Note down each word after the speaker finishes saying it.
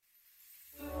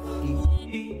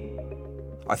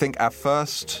I think our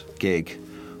first gig,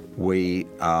 we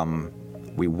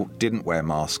didn't wear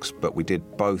masks, but we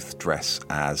did both dress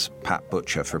as Pat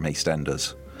Butcher from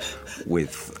EastEnders,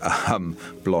 with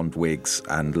blonde wigs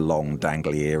and long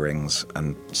dangly earrings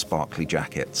and sparkly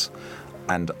jackets.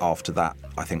 And after that,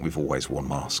 I think we've always worn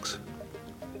masks.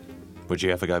 Would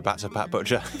you ever go back to Pat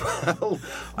Butcher? Well,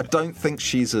 I don't think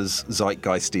she's as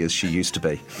zeitgeisty as she used to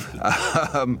be.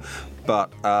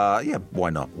 But yeah, why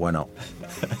not? Why not?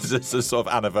 It's a sort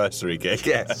of anniversary gig.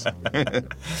 Yes.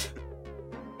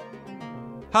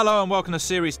 Hello and welcome to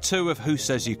Series 2 of Who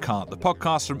Says You Can't, the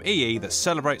podcast from EE that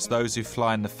celebrates those who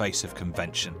fly in the face of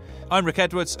convention. I'm Rick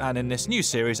Edwards, and in this new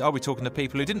series I'll be talking to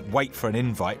people who didn't wait for an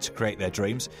invite to create their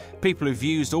dreams, people who've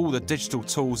used all the digital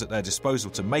tools at their disposal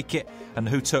to make it, and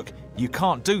who took "you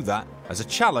can't do that" as a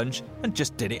challenge and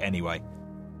just did it anyway.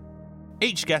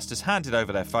 Each guest has handed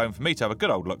over their phone for me to have a good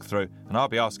old look through, and I'll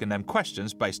be asking them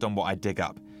questions based on what I dig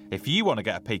up. If you want to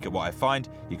get a peek at what I find,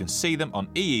 you can see them on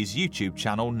EE's YouTube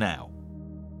channel now.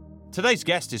 Today's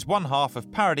guest is one half of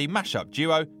parody mashup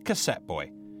duo Cassetteboy.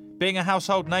 Being a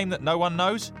household name that no one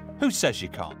knows, who says you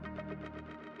can't?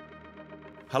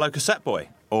 Hello, Cassetteboy,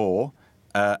 or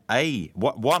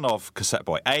one of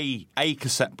Cassetteboy, a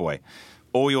Cassetteboy,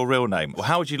 or your real name. Well,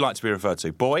 how would you like to be referred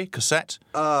to? Boy, Cassette?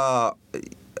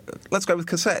 Let's go with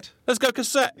Cassette. Let's go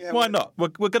Cassette. Yeah, why not? We're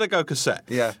going to go Cassette.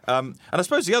 Yeah. And I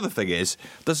suppose the other thing is,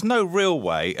 there's no real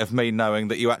way of me knowing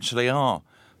that you actually are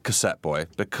Cassetteboy,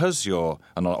 because you're,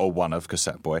 or one of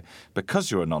Cassetteboy, because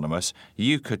you're anonymous.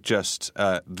 You could just,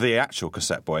 the actual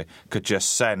Cassetteboy could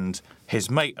just send his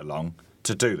mate along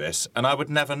to do this, and I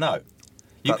would never know.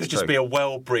 You could just be a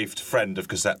well-briefed friend of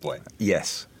Cassetteboy.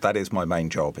 Yes, that is my main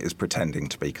job, is pretending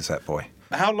to be Cassetteboy.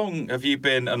 How long have you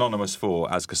been anonymous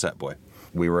for as Cassetteboy?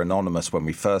 We were anonymous when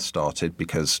we first started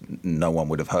because no one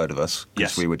would have heard of us,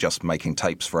 because we were just making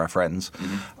tapes for our friends.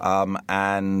 Mm-hmm.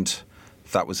 And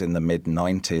that was in the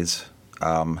mid-90s.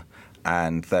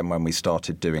 And then when we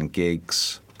started doing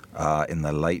gigs in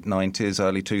the late 90s,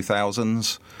 early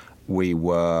 2000s, we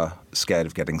were scared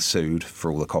of getting sued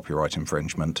for all the copyright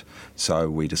infringement. So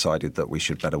we decided that we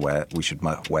should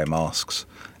wear masks.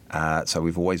 So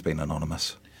we've always been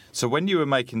anonymous. So when you were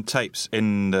making tapes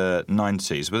in the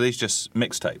 90s, were these just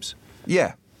mixtapes?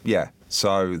 Yeah.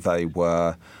 So they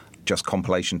were just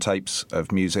compilation tapes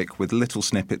of music with little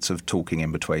snippets of talking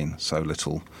in between, so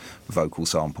little vocal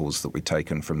samples that we'd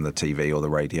taken from the TV or the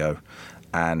radio.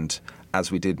 And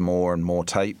as we did more and more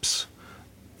tapes,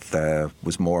 there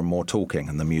was more and more talking,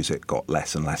 and the music got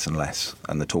less and less and less,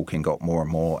 and the talking got more and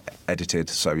more edited,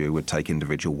 so you would take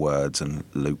individual words and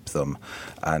loop them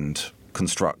and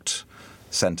construct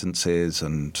sentences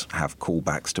and have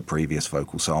callbacks to previous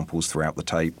vocal samples throughout the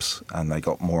tapes, and they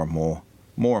got more and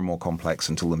more complex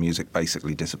until the music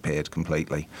basically disappeared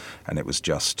completely, and it was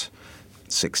just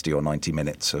 60 or 90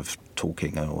 minutes of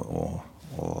talking or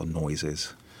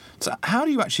noises. So how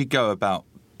do you actually go about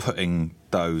putting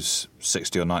those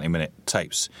 60 or 90 minute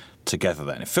tapes together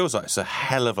then? It feels like it's a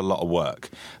hell of a lot of work.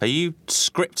 Are you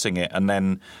scripting it and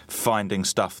then finding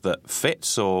stuff that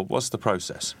fits, or what's the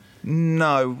process?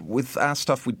 No, with our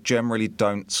stuff we generally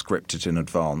don't script it in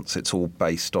advance. It's all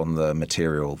based on the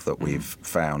material that we've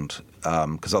found,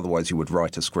 because otherwise you would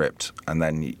write a script and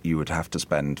then you would have to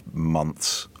spend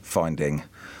months finding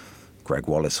Greg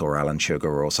Wallace or Alan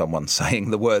Sugar or someone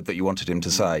saying the word that you wanted him to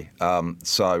say.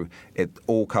 So it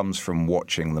all comes from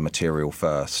watching the material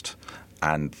first,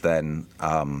 and then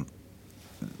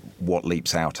what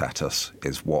leaps out at us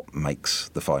is what makes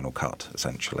the final cut,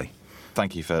 essentially.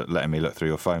 Thank you for letting me look through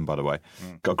your phone, by the way.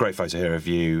 Got a great photo here of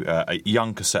you,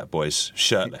 young Cassetteboys,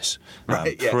 shirtless,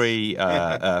 right,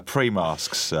 yes.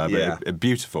 pre-masks,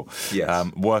 beautiful,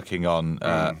 yes. Working on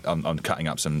cutting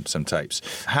up some tapes.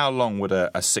 How long would a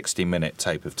 60-minute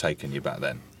tape have taken you back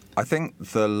then? I think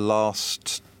the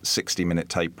last 60-minute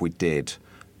tape we did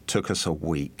took us a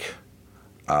week,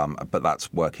 but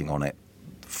that's working on it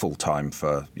full-time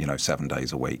for 7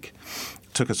 days a week.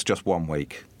 Took us just 1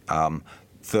 week.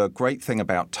 The great thing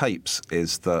about tapes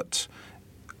is that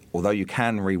although you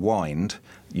can rewind,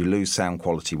 you lose sound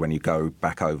quality when you go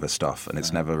back over stuff, and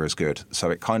it's never as good. So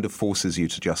it kind of forces you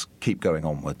to just keep going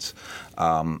onwards.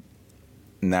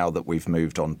 Now that we've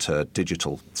moved on to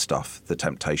digital stuff, the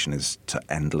temptation is to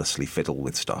endlessly fiddle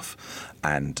with stuff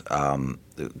and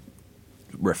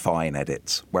refine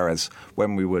edits. Whereas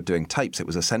when we were doing tapes, it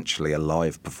was essentially a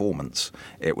live performance.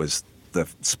 It was the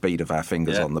speed of our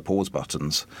fingers on the pause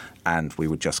buttons, and we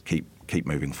would just keep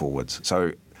moving forwards.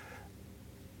 So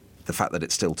the fact that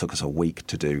it still took us a week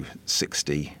to do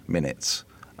 60 minutes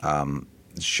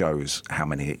shows how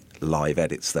many live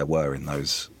edits there were in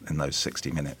those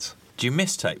 60 minutes. Do you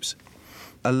miss tapes?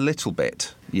 A little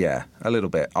bit, yeah, a little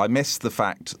bit. I miss the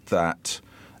fact that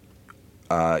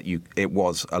it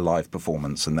was a live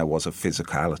performance and there was a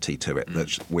physicality to it,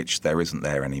 which there isn't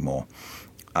there anymore.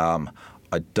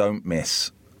 I don't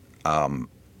miss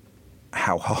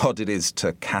how hard it is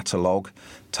to catalogue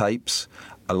tapes.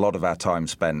 A lot of our time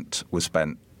was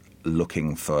spent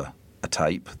looking for a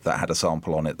tape that had a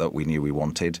sample on it that we knew we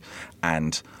wanted,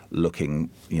 and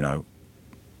looking,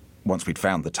 once we'd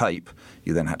found the tape,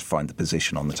 you then had to find the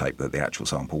position on the tape that the actual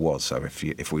sample was. So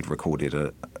if we'd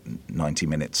recorded 90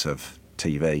 minutes of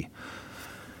TV,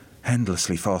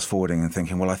 endlessly fast-forwarding and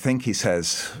thinking, well, I think he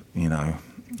says,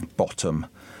 bottom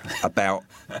about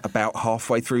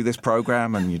halfway through this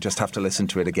programme, and you just have to listen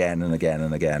to it again and again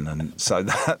and again. And so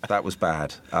that was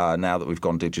bad. Now that we've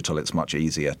gone digital, it's much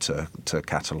easier to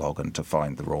catalogue and to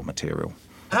find the raw material.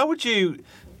 How would you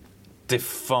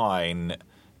define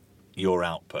your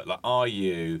output? Like, are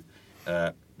you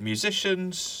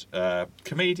musicians,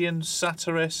 comedians,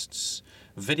 satirists,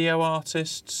 video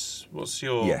artists? What's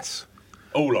your... Yes.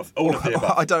 All of the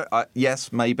above?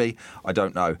 Yes, maybe. I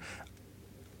don't know.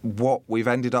 What we've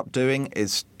ended up doing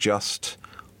is just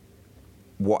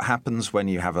what happens when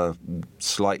you have a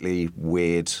slightly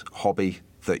weird hobby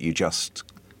that you just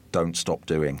don't stop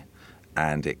doing,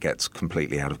 and it gets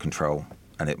completely out of control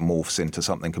and it morphs into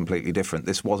something completely different.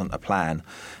 This wasn't a plan.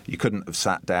 You couldn't have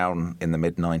sat down in the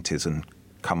mid-90s and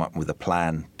come up with a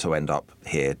plan to end up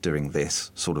here doing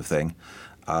this sort of thing.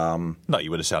 No, you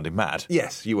would have sounded mad.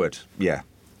 Yes, you would, yeah.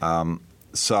 I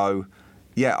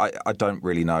don't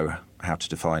really know how to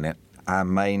define it. Our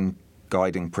main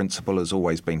guiding principle has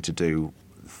always been to do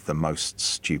the most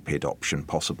stupid option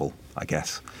possible, I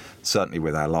guess. Certainly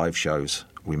with our live shows,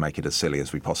 we make it as silly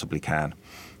as we possibly can.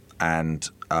 And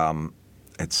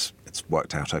it's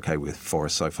worked out okay for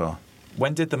us so far.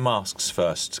 When did the masks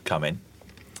first come in?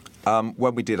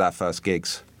 When we did our first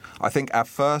gigs. I think our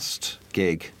first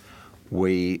gig,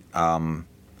 we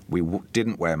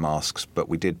didn't wear masks, but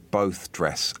we did both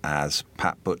dress as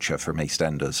Pat Butcher from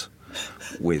EastEnders,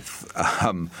 with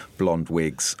blonde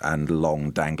wigs and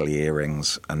long dangly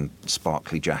earrings and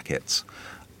sparkly jackets.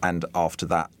 And after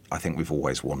that, I think we've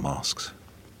always worn masks.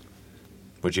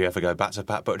 Would you ever go back to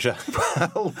Pat Butcher?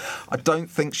 Well, I don't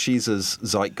think she's as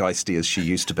zeitgeisty as she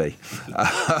used to be.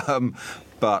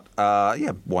 But,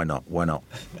 why not? Why not?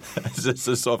 It's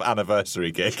a sort of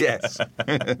anniversary gig. Yes.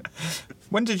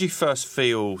 When did you first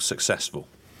feel successful?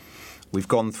 We've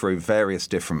gone through various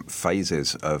different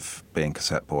phases of being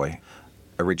Cassetteboy.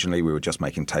 Originally, we were just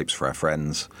making tapes for our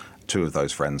friends. Two of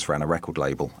those friends ran a record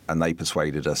label, and they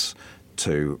persuaded us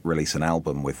to release an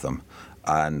album with them.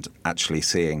 And actually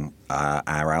seeing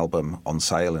our album on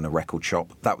sale in a record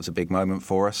shop, that was a big moment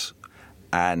for us.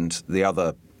 And the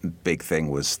other big thing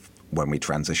was when we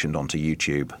transitioned onto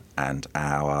YouTube, and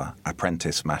our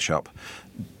Apprentice mashup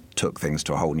took things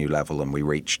to a whole new level, and we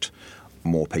reached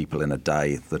more people in a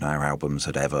day than our albums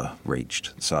had ever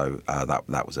reached. So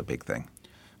that was a big thing.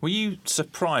 Were you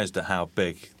surprised at how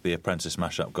big the Apprentice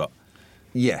mashup got?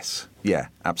 Yes, yeah,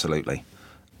 absolutely.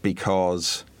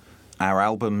 Because our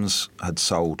albums had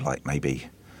sold like maybe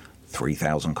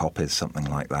 3,000 copies, something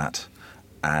like that.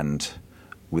 And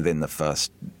within the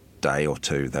first day or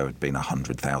two, there had been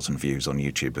 100,000 views on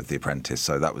YouTube of The Apprentice.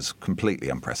 So that was completely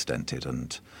unprecedented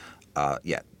and,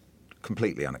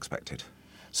 completely unexpected.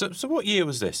 So what year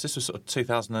was this? This was sort of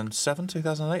 2007,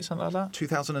 2008, something like that?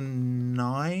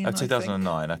 2009, Oh,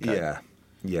 2009, okay.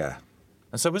 Yeah.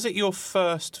 And so was it your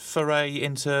first foray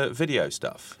into video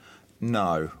stuff?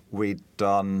 No,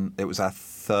 it was our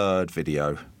third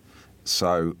video.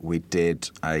 So we did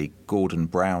a Gordon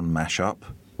Brown mashup,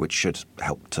 which should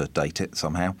help to date it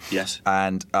somehow. Yes.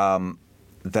 And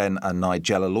then a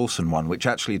Nigella Lawson one, which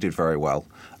actually did very well,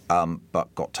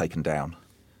 but got taken down.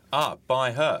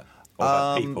 By her? Or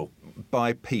by people?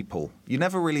 By people. You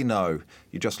never really know.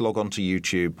 You just log onto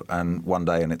YouTube and one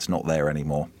day and it's not there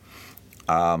anymore.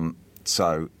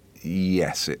 So,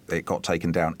 yes, it got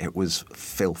taken down. It was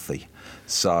filthy.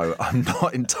 So I'm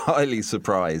not entirely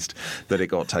surprised that it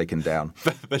got taken down.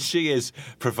 But she is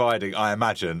providing, I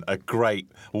imagine, a great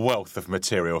wealth of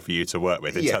material for you to work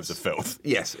with in terms of filth.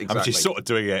 Yes, exactly. I mean, she's sort of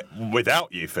doing it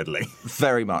without you fiddling.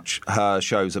 Very much. Her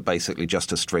shows are basically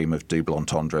just a stream of double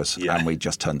entendres, and we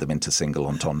just turned them into single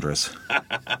entendres.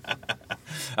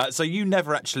 So you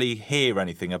never actually hear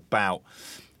anything about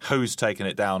who's taken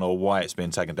it down or why it's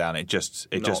been taken down. It just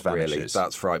vanishes. Really.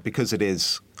 That's right.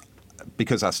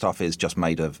 Because our stuff is just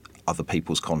made of other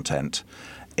people's content,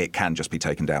 it can just be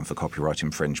taken down for copyright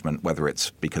infringement, whether it's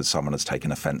because someone has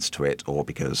taken offence to it or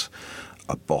because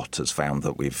a bot has found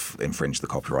that we've infringed the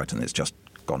copyright and it's just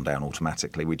gone down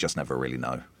automatically. We just never really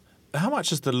know. How much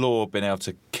has the law been able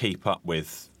to keep up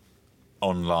with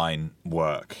online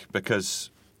work?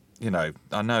 Because,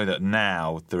 I know that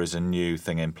now there is a new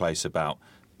thing in place about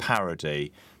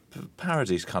parody.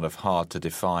 Parody's kind of hard to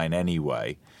define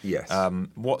anyway. Yes.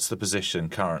 What's the position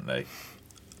currently?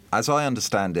 As I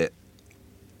understand it,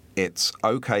 it's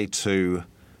okay to...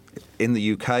 In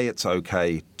the UK, it's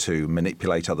okay to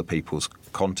manipulate other people's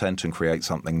content and create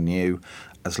something new,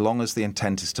 as long as the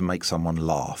intent is to make someone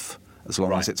laugh, as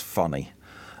long as it's funny,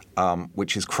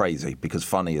 which is crazy because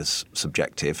funny is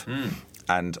subjective.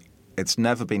 And it's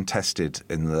never been tested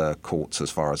in the courts as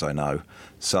far as I know.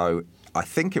 So I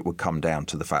think it would come down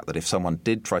to the fact that if someone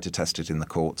did try to test it in the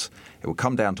courts, it would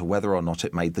come down to whether or not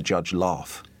it made the judge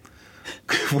laugh,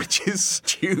 which is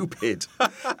stupid,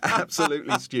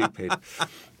 absolutely stupid.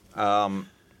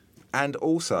 And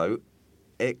also,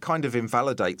 it kind of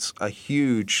invalidates a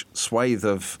huge swathe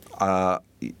of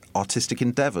artistic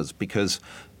endeavours, because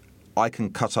I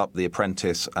can cut up The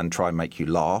Apprentice and try and make you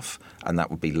laugh, and that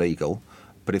would be legal.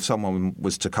 But if someone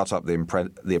was to cut up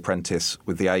The Apprentice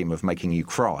with the aim of making you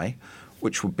cry,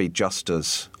 which would be just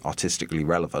as artistically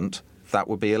relevant, that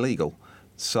would be illegal.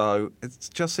 So it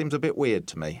just seems a bit weird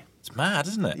to me. It's mad,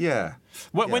 isn't it? Yeah.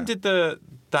 When did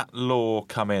that law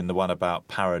come in, the one about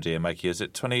parody and making, is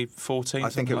it 2014? I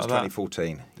think it was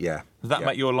 2014, yeah. Does that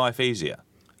make your life easier?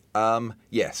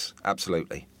 Yes,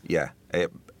 absolutely, yeah.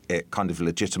 It kind of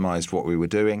legitimised what we were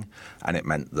doing, and it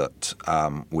meant that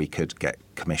we could get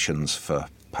commissions for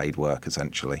paid work,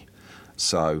 essentially.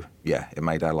 So, yeah, it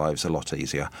made our lives a lot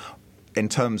easier. In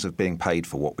terms of being paid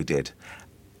for what we did,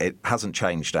 it hasn't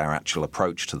changed our actual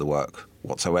approach to the work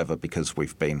whatsoever, because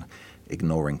we've been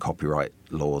ignoring copyright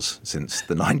laws since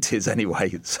the 90s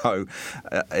anyway, so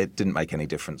it didn't make any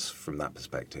difference from that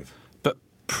perspective. But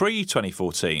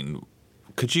pre-2014,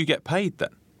 could you get paid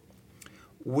then?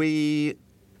 We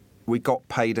got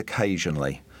paid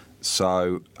occasionally.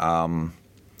 So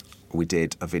we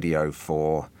did a video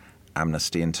for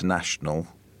Amnesty International,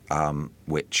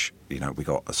 which, we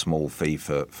got a small fee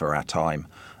for our time,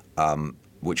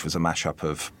 which was a mashup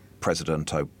of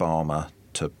President Obama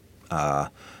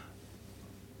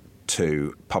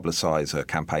to publicise a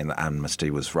campaign that Amnesty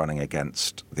was running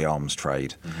against the arms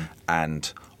trade. Mm-hmm.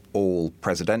 And all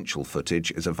presidential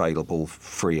footage is available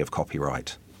free of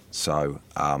copyright. So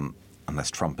unless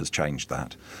Trump has changed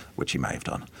that, which he may have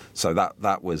done. So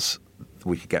that was,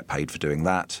 we could get paid for doing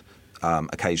that.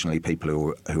 Occasionally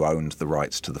people who owned the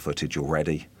rights to the footage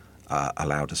already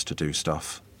allowed us to do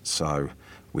stuff. So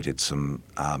we did some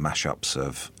mashups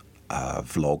of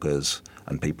vloggers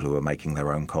and people who were making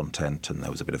their own content, and there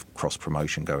was a bit of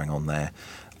cross-promotion going on there.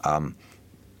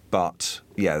 But,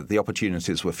 yeah, the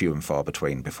opportunities were few and far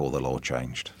between before the law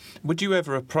changed. Would you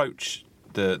ever approach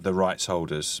the rights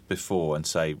holders before and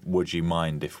say, would you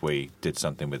mind if we did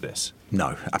something with this?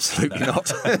 No, absolutely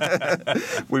not.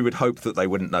 We would hope that they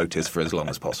wouldn't notice for as long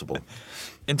as possible.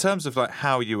 In terms of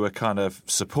how you were kind of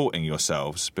supporting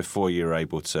yourselves before you were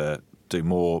able to do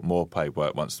more paid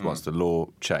work once the law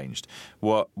changed,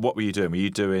 what were you doing? Were you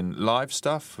doing live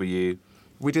stuff? We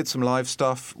did some live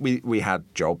stuff. We had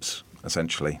jobs,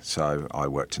 essentially. So I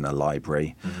worked in a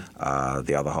library. Mm-hmm.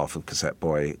 The other half of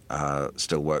Cassetteboy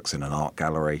still works in an art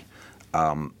gallery.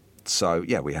 So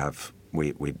yeah,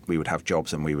 we would have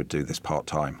jobs and we would do this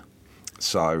part-time.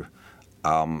 So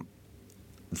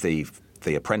the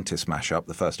Apprentice mashup,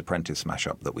 the first Apprentice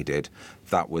mashup that we did,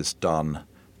 that was done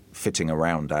fitting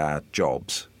around our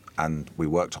jobs, and we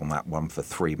worked on that one for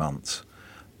 3 months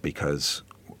because,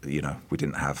 we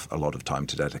didn't have a lot of time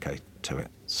to dedicate to it.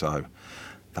 So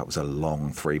that was a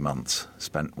long 3 months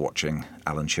spent watching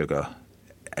Alan Sugar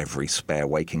every spare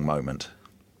waking moment.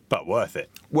 But worth it.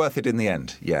 Worth it in the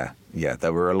end, yeah. Yeah,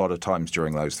 there were a lot of times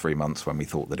during those 3 months when we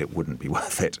thought that it wouldn't be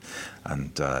worth it,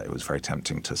 and it was very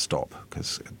tempting to stop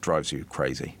because it drives you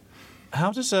crazy.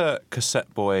 How does a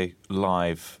Cassetteboy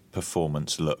live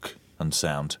performance look and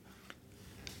sound?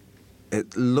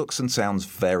 It looks and sounds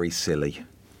very silly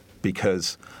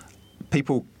because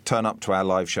people turn up to our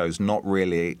live shows not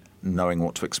really knowing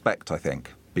what to expect, I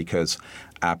think, because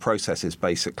our process is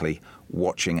basically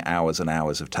watching hours and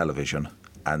hours of television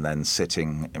and then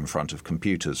sitting in front of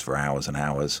computers for hours and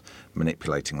hours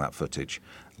manipulating that footage.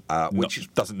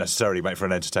 Which doesn't necessarily make for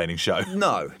an entertaining show.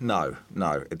 No.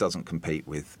 It doesn't compete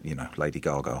with, Lady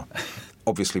Gaga.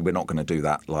 Obviously, we're not going to do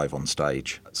that live on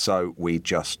stage. So we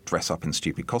just dress up in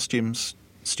stupid costumes,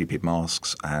 stupid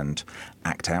masks, and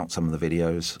act out some of the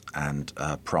videos and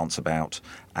prance about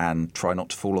and try not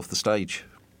to fall off the stage.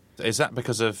 Is that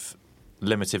because of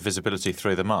limited visibility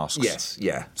through the masks? Yes,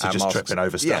 yeah. So our just masks, tripping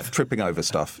over stuff? Yeah, tripping over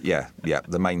stuff, yeah.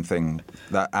 The main thing,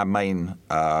 our main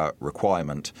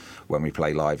requirement when we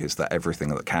play live is that everything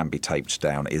that can be taped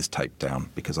down is taped down,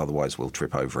 because otherwise we'll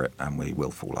trip over it and we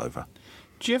will fall over.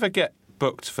 Do you ever get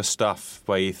booked for stuff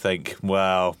where you think,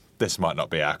 well, this might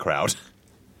not be our crowd?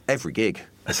 Every gig,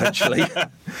 essentially,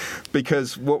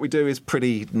 because what we do is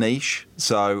pretty niche.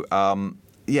 So,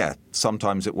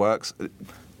 sometimes it works.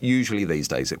 Usually these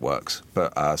days it works,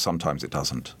 but sometimes it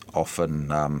doesn't.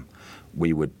 Often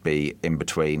we would be in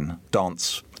between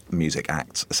dance music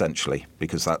acts, essentially,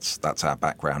 because that's our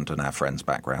background and our friends'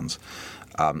 backgrounds.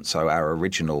 So our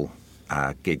original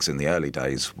gigs in the early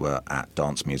days were at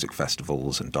dance music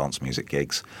festivals and dance music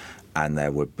gigs, and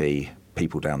there would be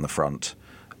people down the front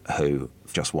who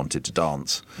just wanted to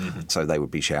dance. Mm-hmm. So they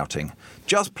would be shouting,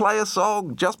 just play a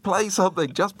song, just play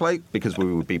something, just play, because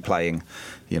we would be playing,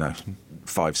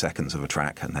 5 seconds of a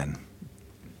track and then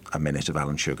a minute of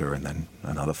Alan Sugar and then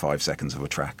another 5 seconds of a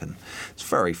track. And it's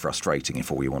very frustrating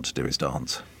if all you want to do is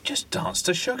dance. Just dance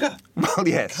to Sugar. Well,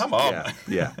 yes. Come on.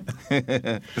 Yeah.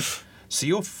 So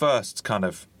your first kind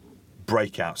of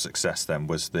breakout success then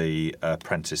was the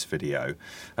Apprentice video.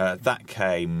 That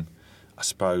came, I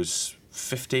suppose,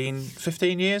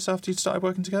 15 years after you started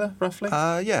working together, roughly?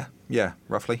 Yeah,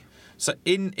 roughly. So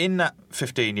in that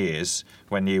 15 years,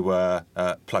 when you were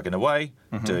plugging away,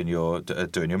 mm-hmm. doing your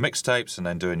mixtapes and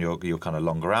then doing your kind of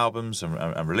longer albums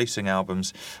and releasing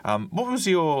albums, what was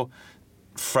your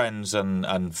friends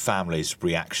and family's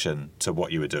reaction to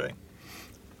what you were doing?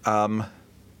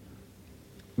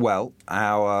 Well,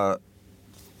 our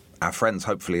friends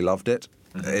hopefully loved it.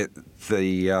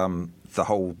 Mm-hmm. The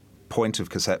whole point of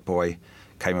Cassetteboy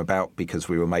came about because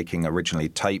we were making originally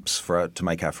tapes to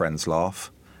make our friends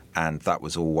laugh, and that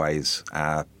was always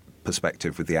our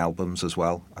perspective with the albums as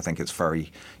well. I think it's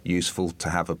very useful to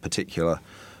have a particular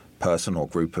person or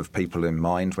group of people in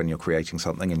mind when you're creating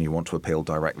something and you want to appeal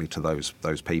directly to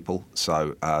those people.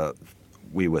 So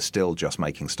we were still just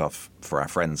making stuff for our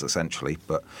friends essentially,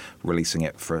 but releasing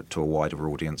it to a wider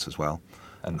audience as well.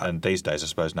 And these days, I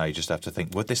suppose, now you just have to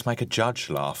think, would this make a judge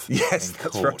laugh? Yes,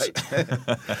 that's right.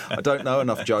 I don't know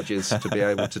enough judges to be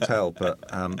able to tell, but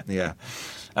yeah.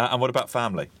 And what about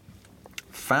family?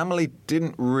 Family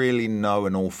didn't really know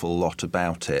an awful lot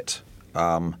about it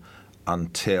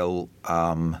until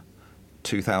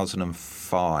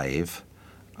 2005.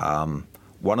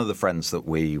 One of the friends that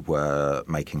we were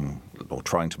making or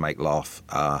trying to make laugh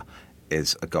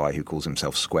is a guy who calls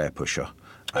himself Square Pusher.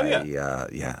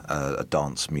 A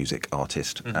dance music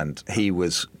artist, mm-hmm. and he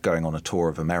was going on a tour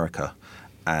of America,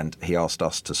 and he asked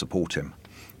us to support him.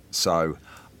 So,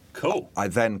 cool. I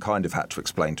then kind of had to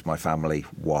explain to my family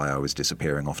why I was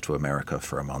disappearing off to America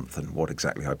for a month and what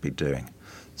exactly I'd be doing.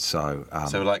 So,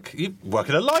 you work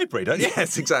in a library, don't you?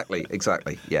 Yes, exactly.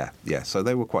 Yeah. So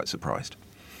they were quite surprised.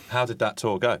 How did that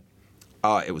tour go?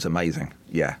 It was amazing.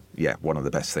 Yeah. One of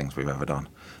the best things we've ever done.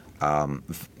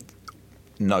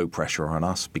 No pressure on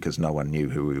us because no one knew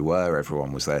who we were.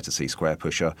 Everyone was there to see Square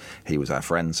Pusher. He was our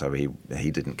friend, so he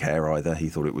didn't care either. He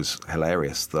thought it was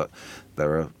hilarious that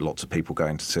there are lots of people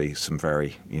going to see some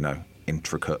very,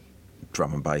 intricate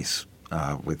drum and bass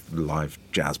with live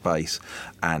jazz bass.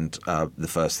 And the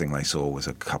first thing they saw was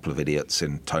a couple of idiots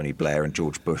in Tony Blair and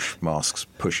George Bush masks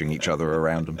pushing each other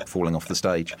around and falling off the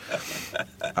stage.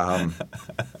 And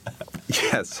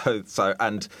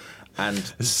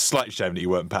it's a slight shame that you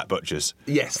weren't Pat Butcher's.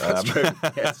 Yes, that's true.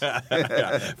 Yes.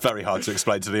 Yeah, very hard to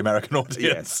explain to the American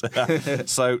audience. Yes.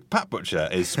 So Pat Butcher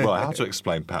is, how to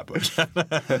explain Pat Butcher?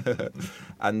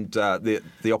 And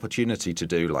the opportunity to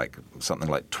do something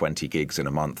like 20 gigs in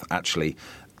a month actually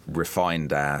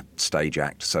refined our stage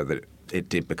act so that it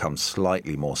did become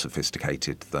slightly more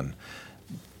sophisticated than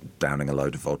downing a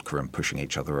load of vodka and pushing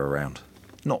each other around.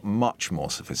 Not much more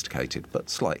sophisticated, but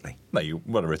slightly. No, you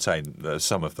want to retain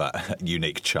some of that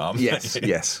unique charm. Yes.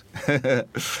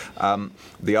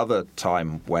 The other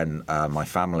time when my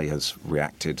family has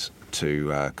reacted to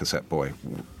Cassetteboy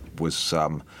was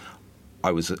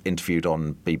I was interviewed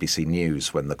on BBC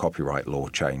News when the copyright law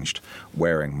changed,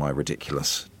 wearing my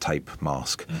ridiculous tape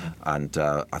mask. Mm-hmm. And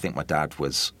I think my dad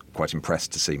was quite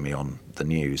impressed to see me on the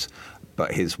news.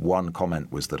 But his one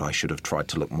comment was that I should have tried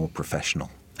to look more professional.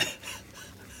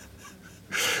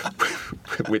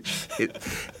 Which it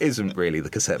isn't really the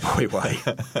Cassetteboy way.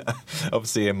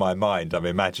 Obviously, in my mind, I'm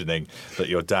imagining that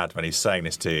your dad, when he's saying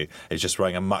this to you, is just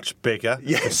wearing a much bigger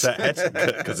cassette head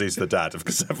because he's the dad of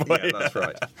Cassetteboy. Yeah, that's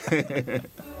right.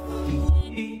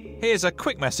 Here's a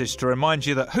quick message to remind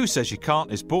you that Who Says You Can't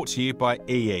is brought to you by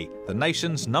EE, the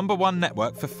nation's #1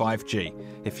 network for 5G.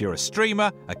 If you're a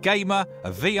streamer, a gamer,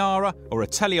 a VRer or a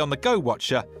telly-on-the-go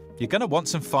watcher, you're going to want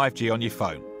some 5G on your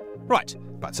phone. Right,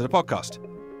 back to the podcast.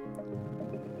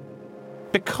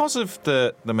 Because of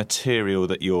the material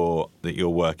that you're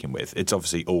working with, it's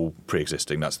obviously all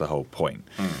pre-existing, that's the whole point.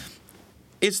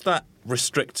 Is that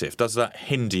restrictive? Does that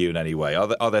hinder you in any way?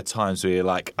 Are there times where you're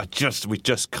like, we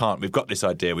just can't, we've got this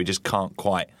idea, we just can't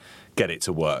quite get it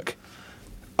to work?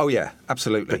 Oh yeah,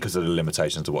 absolutely. Because of the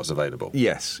limitations of what's available?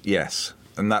 Yes.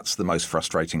 And that's the most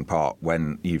frustrating part,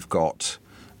 when you've got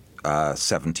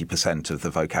 70% of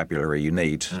the vocabulary you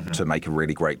need to make a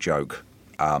really great joke,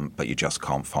 but you just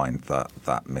can't find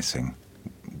that missing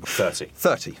 30.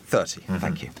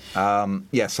 Thank you.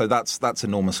 So that's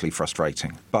enormously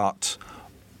frustrating, but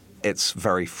it's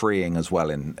very freeing as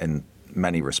well in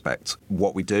many respects.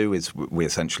 What we do is we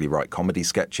essentially write comedy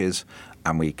sketches,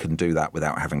 and we can do that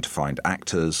without having to find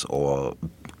actors or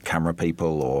camera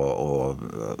people or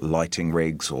lighting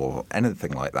rigs or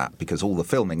anything like that, because all the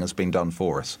filming has been done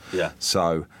for us. Yeah.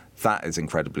 So that is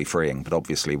incredibly freeing, but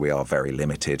obviously we are very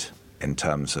limited in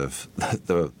terms of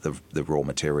the raw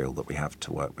material that we have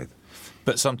to work with.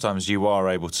 But sometimes you are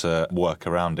able to work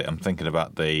around it. I'm thinking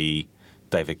about the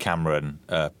David Cameron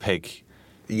Pig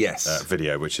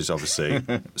video, which is obviously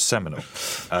seminal.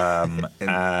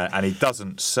 And he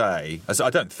doesn't say, I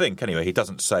don't think anyway, he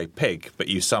doesn't say pig, but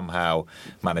you somehow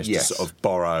manage to sort of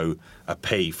borrow a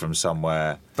P from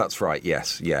somewhere. That's right,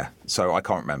 yes, yeah. So I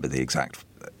can't remember the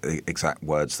exact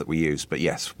words that we used, but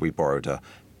yes, we borrowed a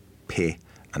P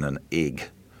and an ig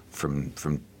from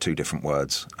two different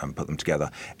words and put them together.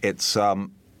 It's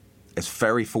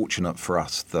very fortunate for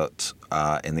us that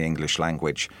in the English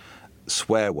language,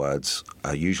 swear words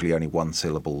are usually only one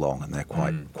syllable long, and they're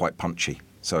quite punchy.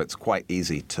 So it's quite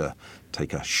easy to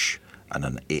take a sh and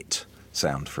an it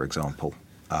sound, for example,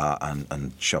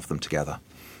 and shove them together.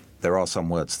 There are some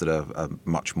words that are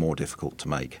much more difficult to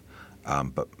make,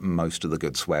 but most of the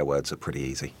good swear words are pretty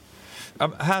easy.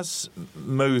 Has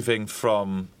moving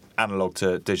from analog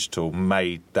to digital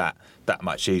made that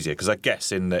much easier? Because I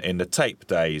guess in the tape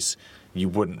days, you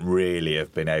wouldn't really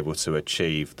have been able to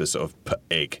achieve the sort of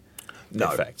ig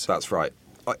effect. No, that's right.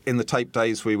 In the tape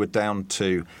days, we were down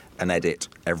to an edit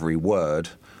every word,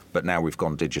 but now we've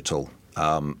gone digital.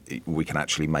 We can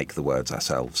actually make the words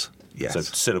ourselves. Yes. So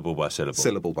syllable by syllable.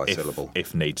 Syllable by syllable.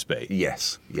 If needs be.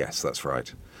 Yes, that's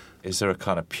right. Is there a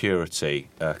kind of purity,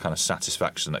 kind of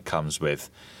satisfaction that comes with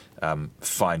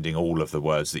finding all of the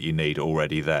words that you need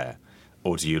already there?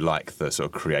 Or do you like the sort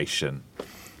of creation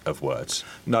of words?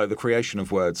 No, the creation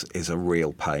of words is a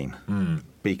real pain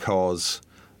because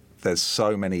there's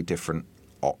so many different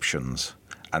options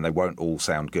and they won't all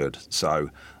sound good.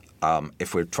 So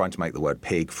if we're trying to make the word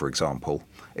pig, for example,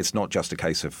 it's not just a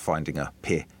case of finding a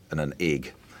p and an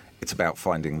ig. It's about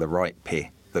finding the right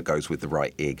p that goes with the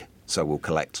right ig. So we'll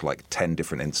collect like 10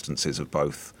 different instances of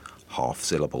both half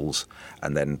syllables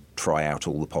and then try out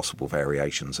all the possible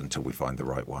variations until we find the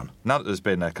right one. Now that there's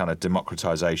been a kind of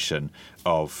democratisation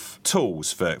of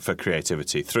tools for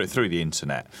creativity through the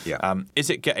internet, is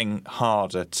it getting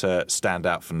harder to stand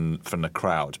out from the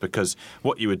crowd? Because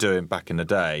what you were doing back in the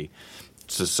day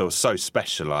was so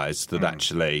specialised that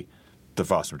actually the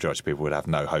vast majority of people would have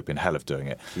no hope in hell of doing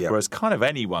it. Yep. Whereas kind of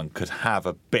anyone could have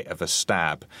a bit of a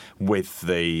stab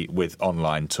with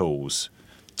online tools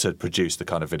to produce the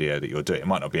kind of video that you're doing. It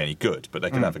might not be any good, but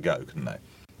they could have a go, couldn't they?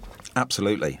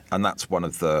 Absolutely. And that's one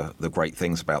of the great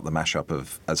things about the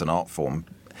mashup as an art form.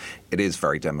 It is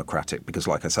very democratic because,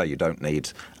 like I say, you don't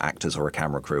need actors or a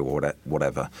camera crew or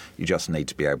whatever. You just need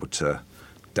to be able to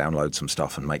download some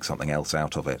stuff and make something else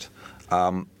out of it.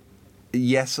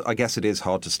 Yes, I guess it is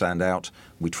hard to stand out.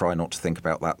 We try not to think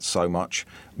about that so much.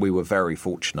 We were very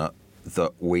fortunate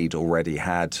that we'd already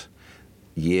had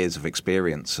years of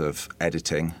experience of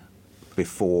editing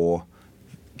before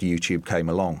YouTube came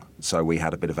along. So we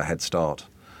had a bit of a head start.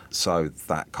 So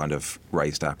that kind of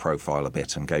raised our profile a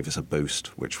bit and gave us a boost,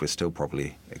 which we're still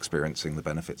probably experiencing the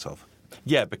benefits of.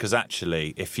 Yeah, because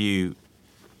actually, if you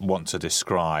want to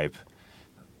describe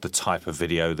the type of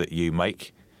video that you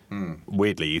make,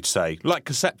 weirdly, you'd say, like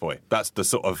Cassetteboy. That's the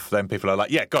sort of, then people are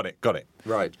like, yeah, got it.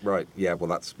 Right. Yeah, well,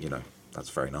 that's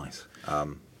very nice.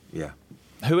 Yeah.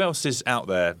 Who else is out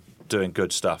there doing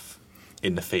good stuff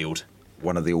in the field?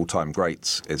 One of the all-time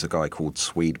greats is a guy called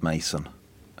Swede Mason,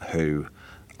 who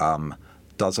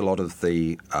does a lot of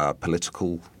the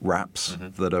political raps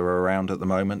that are around at the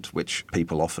moment, which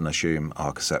people often assume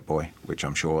are Cassetteboy, which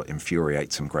I'm sure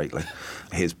infuriates him greatly.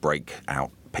 His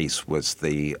breakout piece was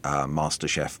the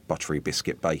MasterChef Buttery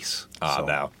Biscuit Bass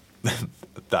song.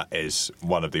 That is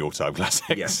one of the all-time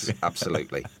classics. Yes,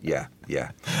 absolutely. Yeah.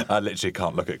 I literally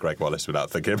can't look at Greg Wallace without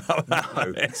thinking about that.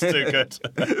 No. It's too good.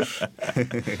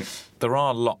 There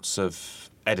are lots of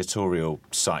editorial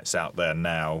sites out there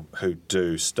now who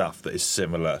do stuff that is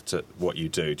similar to what you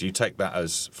do. Do you take that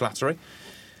as flattery?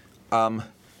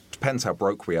 Depends how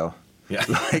broke we are. Yeah.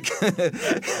 Like,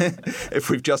 if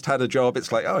we've just had a job,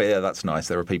 it's like, oh yeah, that's nice.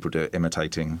 There are people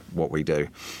imitating what we do.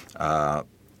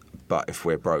 But if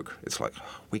we're broke, it's like,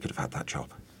 oh, we could have had that job.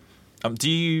 Do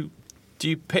you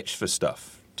pitch for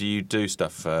stuff? Do you do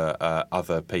stuff for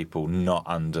other people not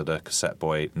under the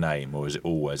Cassetteboy name, or is it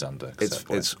always under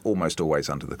Cassetteboy? It's almost always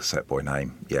under the Cassetteboy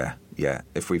name, yeah.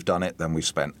 If we've done it, then we've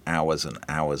spent hours and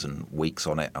hours and weeks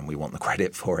on it, and we want the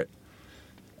credit for it.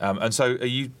 And so are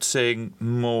you seeing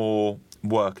more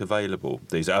work available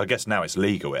these days? I guess now it's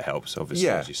legal, it helps, obviously,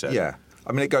 as you said. Yeah.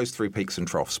 I mean, it goes through peaks and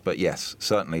troughs, but yes,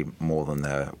 certainly more than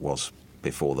there was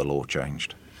before the law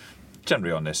changed.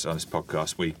 Generally on this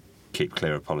podcast, we keep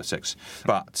clear of politics.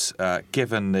 But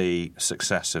given the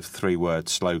success of three-word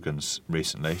slogans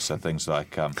recently, so things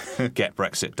like get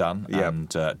Brexit done and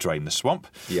drain the swamp,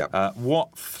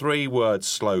 what three-word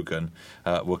slogan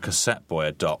will Cassetteboy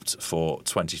adopt for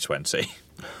 2020?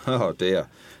 Oh, dear.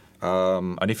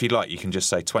 And if you like, you can just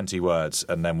say 20 words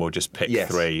and then we'll just pick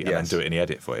three and then do it in the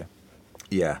edit for you.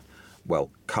 Yeah. Well,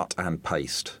 cut and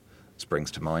paste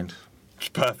springs to mind.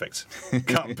 Perfect.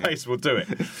 Cut and paste will do it.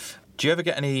 Do you ever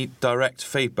get any direct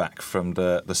feedback from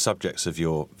the subjects of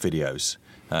your videos?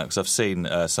 Because I've seen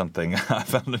something I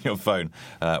found on your phone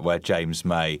where James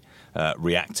May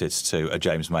reacted to a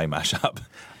James May mashup,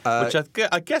 which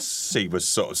I guess he was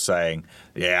sort of saying,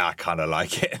 yeah, I kind of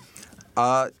like it.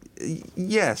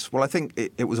 Yes. Well, I think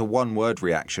it was a one-word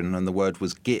reaction, and the word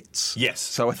was gits. Yes.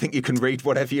 So I think you can read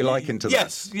whatever you like into that.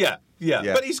 Yes, yeah.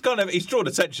 But he's drawn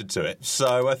attention to it,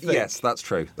 so I think... Yes, that's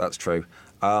true.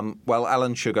 Well,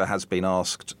 Alan Sugar has been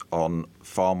asked on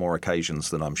far more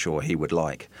occasions than I'm sure he would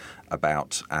like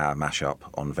about our mashup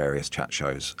on various chat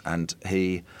shows, and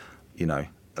he,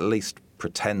 at least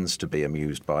pretends to be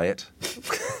amused by it.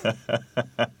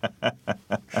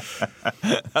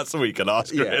 That's all we can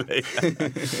ask, really.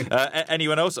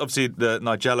 Anyone else? Obviously, the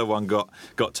Nigella one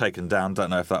got taken down.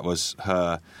 Don't know if that was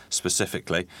her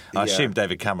specifically. I assume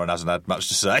David Cameron hasn't had much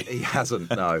to say. He hasn't,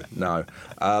 no.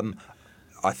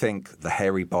 I think the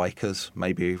Hairy Bikers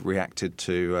maybe reacted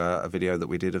to a video that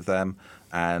we did of them,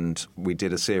 and we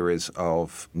did a series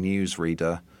of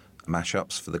newsreader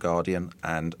mashups for The Guardian,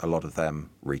 and a lot of them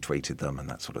retweeted them and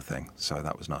that sort of thing. So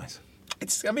that was nice.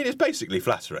 It's basically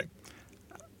flattering.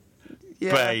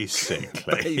 Yeah.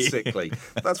 Basically.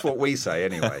 That's what we say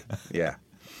anyway. Yeah.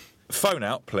 Phone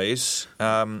out, please.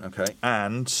 Okay.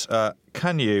 And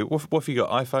can you... What have you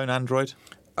got? iPhone, Android?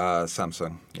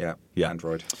 Samsung, yeah.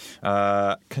 Android.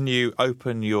 Can you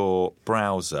open your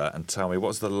browser and tell me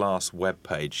what's the last web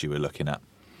page you were looking at?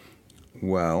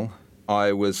 Well,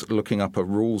 I was looking up a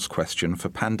rules question for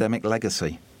Pandemic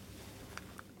Legacy.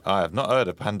 I have not heard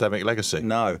of Pandemic Legacy.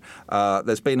 No.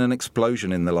 There's been an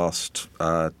explosion in the last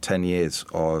 10 years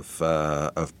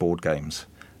of board games,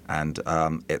 and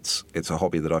it's a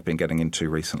hobby that I've been getting into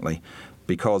recently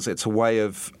because it's a way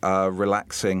of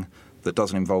relaxing that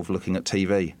doesn't involve looking at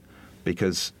TV,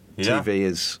 because TV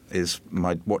is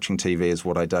watching TV is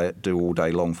what I do all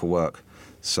day long for work.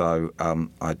 So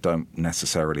I don't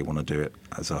necessarily want to do it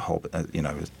as a hobby,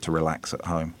 to relax at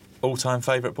home. All-time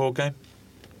favourite board game?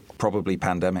 Probably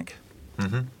Pandemic,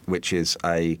 which is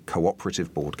a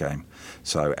cooperative board game.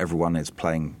 So everyone is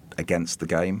playing against the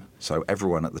game. So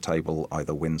everyone at the table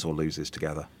either wins or loses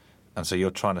together. And so you're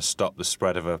trying to stop the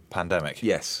spread of a pandemic?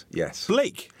 Yes.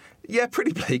 Bleak? Yeah,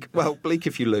 pretty bleak. Well, bleak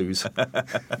if you lose.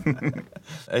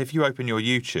 If you open your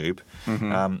YouTube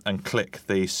and click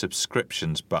the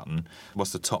subscriptions button,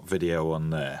 what's the top video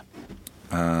on there?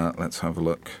 Let's have a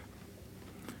look.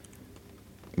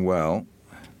 Well,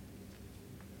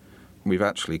 we've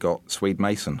actually got Swede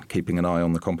Mason keeping an eye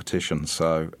on the competition.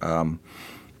 So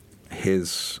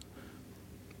his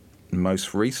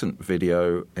most recent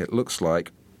video, it looks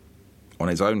like, on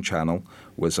his own channel,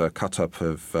 was a cut-up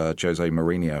of Jose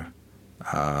Mourinho,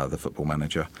 the football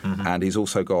manager. And he's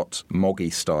also got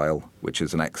Moggy Style, which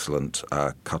is an excellent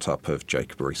cut-up of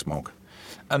Jacob Rees-Mogg.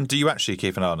 And do you actually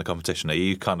keep an eye on the competition? Are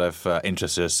you kind of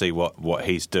interested to see what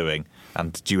he's doing?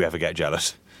 And do you ever get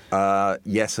jealous?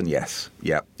 Yes and yes.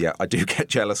 Yeah. I do get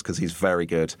jealous because he's very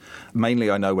good. Mainly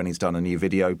I know when he's done a new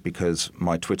video because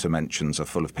my Twitter mentions are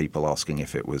full of people asking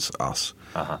if it was us.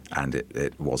 And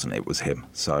it wasn't. It was him.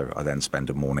 So I then spend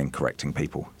a morning correcting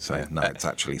people. So no, it's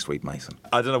actually Swede Mason.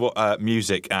 I don't know what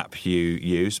music app you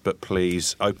use, but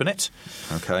please open it.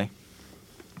 Okay.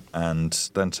 And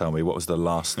then tell me, what was the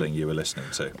last thing you were listening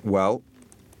to? Well,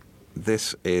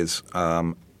 this is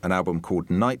an album called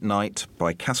Night Night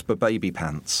by Casper Baby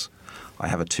Pants. I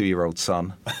have a 2-year-old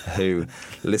son who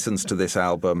listens to this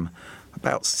album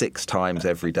about 6 times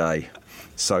every day.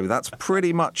 So that's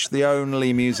pretty much the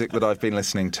only music that I've been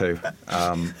listening to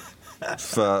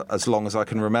for as long as I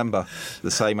can remember.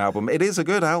 The same album. It is a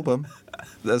good album.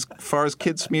 As far as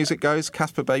kids' music goes,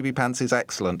 Casper Baby Pants is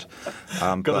excellent.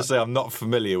 Got to say, I'm not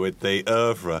familiar with the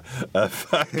oeuvre of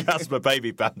Casper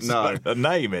Baby Pants. No. The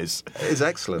name is. It's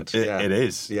excellent. It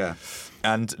is. Yeah.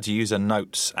 And do you use a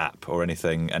notes app or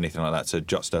anything like that to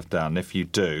jot stuff down? And if you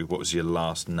do, what was your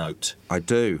last note? I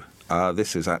do.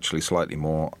 This is actually slightly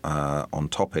more on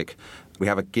topic. We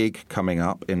have a gig coming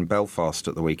up in Belfast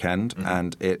at the weekend,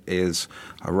 and it is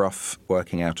a rough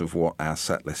working out of what our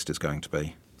set list is going to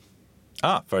be.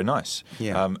 Ah, very nice.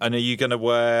 Yeah. And are you going to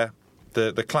wear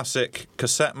the classic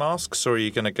cassette masks, or are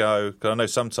you going to go... Cause I know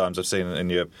sometimes I've seen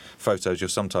in your photos you'll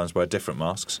sometimes wear different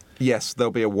masks. Yes, there'll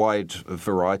be a wide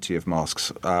variety of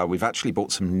masks. We've actually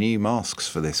bought some new masks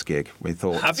for this gig. We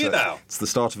thought... Have you now? It's the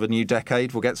start of a new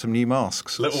decade. We'll get some new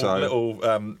masks. Little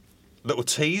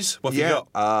teas? What have you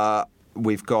got?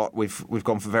 We've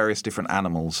gone for various different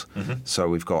animals. So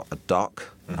we've got a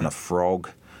duck and a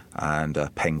frog and a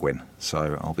penguin.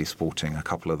 So I'll be sporting a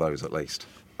couple of those at least.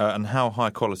 And how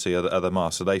high quality are the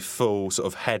masks? Are they full sort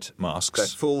of head masks? They're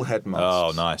full head masks.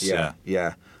 Oh, nice,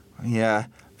 Yeah.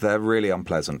 They're really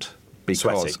unpleasant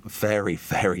because sweaty. Very,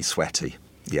 very sweaty.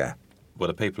 Yeah. Well,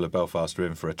 the people of Belfast are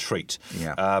in for a treat.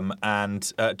 Yeah.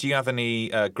 And do you have any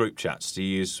group chats? Do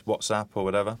you use WhatsApp or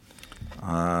whatever?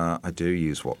 I do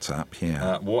use WhatsApp,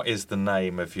 yeah. What is the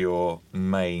name of your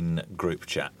main group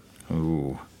chat?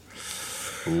 Ooh,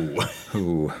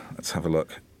 let's have a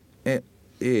look. It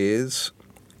is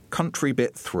Country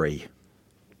Bit 3.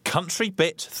 Country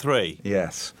Bit 3?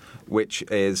 Yes, which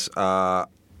is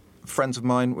friends of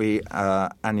mine. We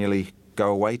annually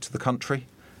go away to the country,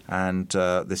 and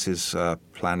this is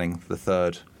planning the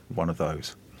third one of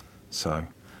those. So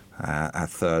our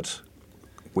third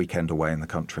weekend away in the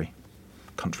country.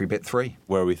 Country Bit 3.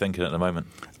 Where are we thinking at the moment?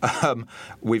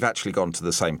 We've actually gone to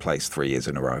the same place 3 years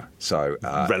in a row. So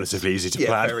relatively easy to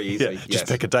plan. Yeah, very easy. Yeah, just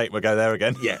pick a date, we'll go there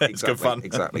again. Yeah, exactly. It's good fun.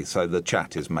 Exactly. So the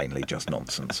chat is mainly just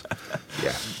nonsense.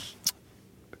 Yeah.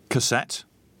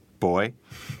 Cassetteboy.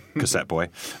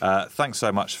 Thanks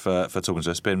so much for talking to us.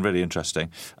 It's been really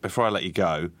interesting. Before I let you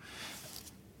go,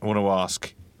 I want to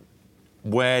ask,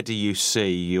 where do you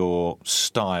see your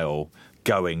style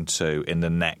going to in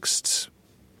the next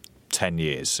 10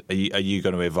 years? Are you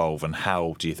going to evolve, and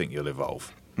how do you think you'll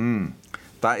evolve?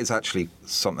 That is actually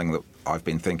something that I've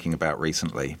been thinking about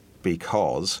recently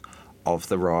because of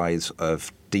the rise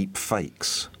of deep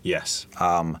fakes. Yes.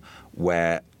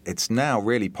 Where it's now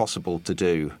really possible to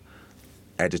do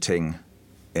editing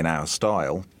in our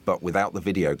style, but without the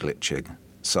video glitching.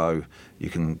 So you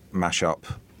can mash up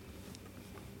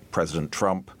President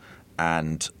Trump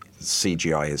and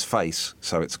CGI his face,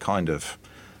 so it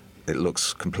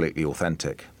looks completely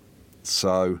authentic.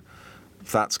 So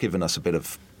that's given us a bit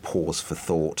of pause for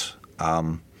thought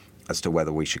as to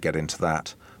whether we should get into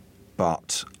that.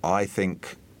 But I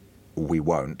think we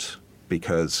won't,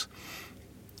 because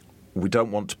we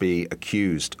don't want to be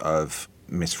accused of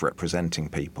misrepresenting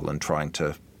people and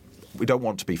we don't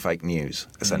want to be fake news,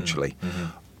 essentially.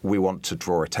 We want to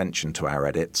draw attention to our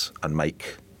edits and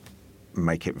make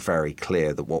it very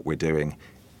clear that what we're doing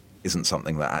isn't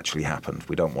something that actually happened.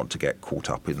 We don't want to get caught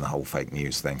up in the whole fake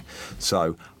news thing.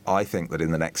 So I think that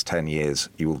in the next 10 years,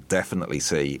 you will definitely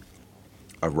see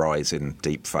a rise in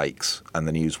deep fakes, and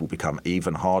the news will become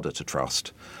even harder to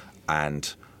trust.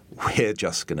 And we're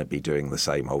just going to be doing the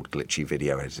same old glitchy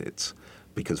video edits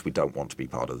because we don't want to be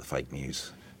part of the fake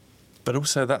news. But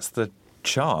also that's the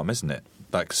charm, isn't it?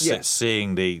 Like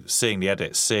seeing the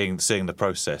edits, seeing the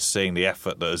process, seeing the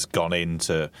effort that has gone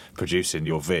into producing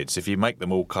your vids. If you make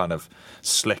them all kind of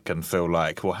slick and feel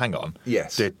like, well, hang on,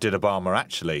 yes, did Obama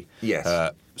actually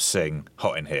sing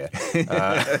 "Hot in Here"?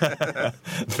 Then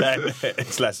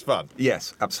it's less fun.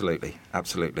 Yes, absolutely.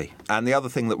 And the other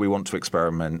thing that we want to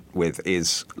experiment with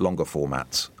is longer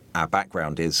formats. Our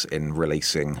background is in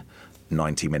releasing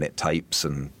 90-minute tapes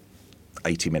and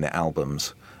 80-minute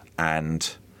albums,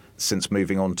 and since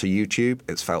moving on to YouTube,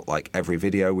 it's felt like every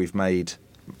video we've made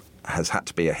has had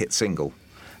to be a hit single.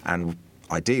 And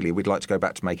ideally, we'd like to go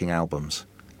back to making albums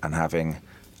and having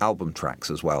album tracks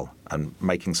as well, and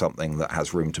making something that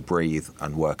has room to breathe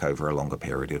and work over a longer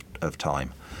period of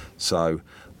time. So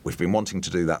we've been wanting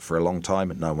to do that for a long time,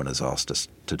 and no one has asked us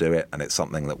to do it, and it's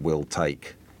something that we'll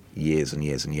take years and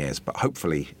years and years. But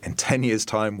hopefully in 10 years'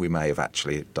 time, we may have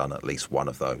actually done at least one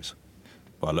of those.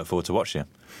 Well, I look forward to watching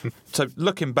it. So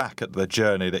looking back at the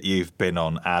journey that you've been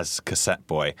on as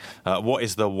Cassetteboy, what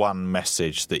is the one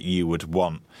message that you would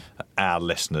want our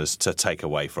listeners to take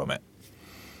away from it?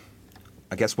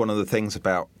 I guess one of the things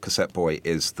about Cassetteboy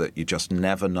is that you just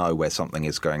never know where something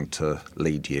is going to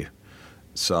lead you.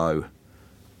 So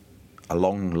a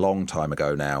long, long time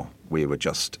ago now, we were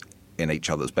just in each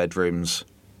other's bedrooms,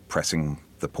 pressing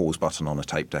the pause button on a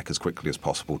tape deck as quickly as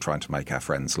possible, trying to make our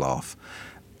friends laugh.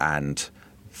 And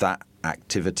that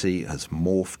activity has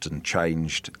morphed and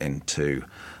changed into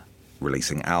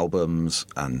releasing albums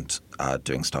and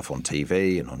doing stuff on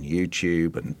TV and on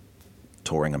YouTube and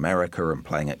touring America and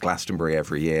playing at Glastonbury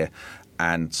every year.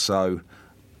 And so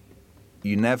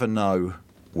you never know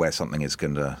where something is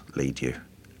going to lead you.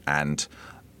 And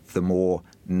the more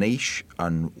niche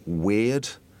and weird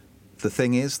the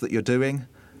thing is that you're doing,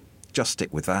 just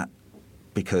stick with that,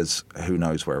 because who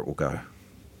knows where it will go.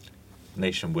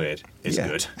 Niche and weird is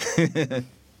good.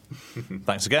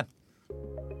 Thanks again.